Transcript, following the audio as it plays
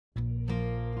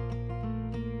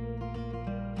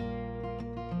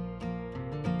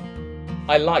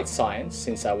I liked science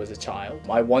since I was a child.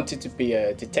 I wanted to be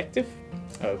a detective,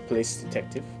 a police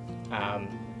detective,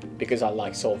 because I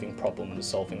like solving problems,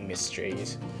 solving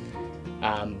mysteries.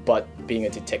 But being a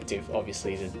detective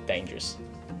obviously is a dangerous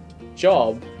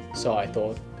job, so I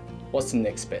thought, what's the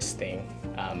next best thing?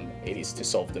 It is to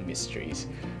solve the mysteries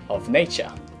of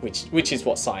nature, which is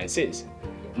what science is.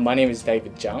 My name is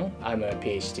David Zhang. I'm a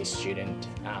PhD student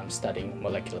studying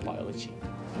molecular biology.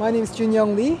 My name is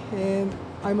Junyoung Lee, and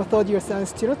I'm a third-year science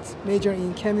student, major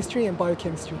in chemistry and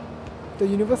biochemistry. The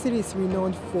university is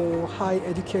renowned for high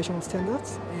educational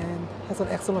standards and has an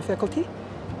excellent faculty,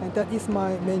 and that is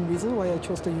my main reason why I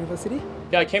chose the university.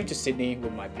 Yeah, I came to Sydney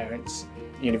with my parents.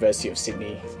 University of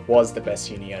Sydney was the best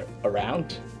uni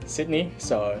around Sydney,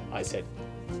 so I said,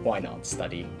 why not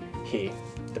study here,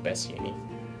 the best uni?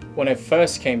 When I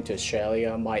first came to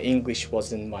Australia, my English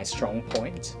wasn't my strong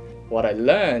point. What I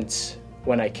learned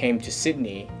when I came to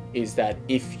Sydney is that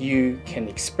if you can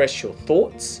express your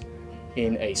thoughts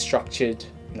in a structured,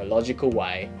 logical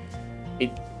way, it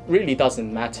really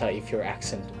doesn't matter if your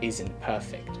accent isn't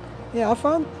perfect. Yeah, I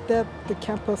found that the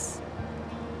campus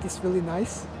is really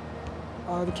nice.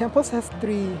 The campus has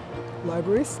 3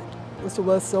 libraries. It's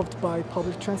well served by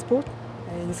public transport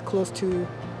and it's close to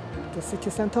the city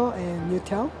center and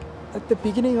Newtown. At the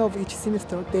beginning of each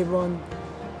semester, they run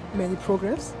many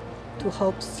programs to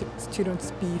help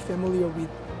students be familiar with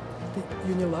the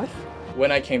uni life.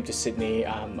 When I came to Sydney,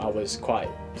 I was quite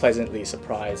pleasantly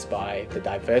surprised by the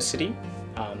diversity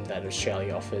that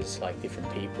Australia offers, like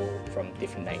different people from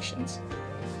different nations.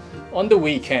 On the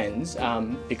weekends,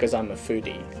 because I'm a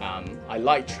foodie, I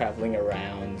like traveling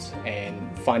around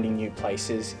and finding new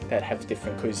places that have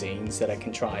different cuisines that I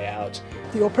can try out.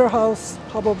 The Opera House,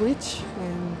 Harbour Bridge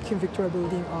and King Victoria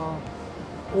Building are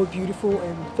all beautiful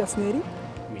and fascinating.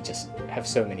 We just have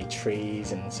so many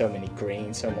trees and so many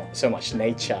greens, so much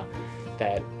nature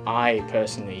that I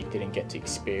personally didn't get to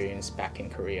experience back in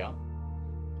Korea.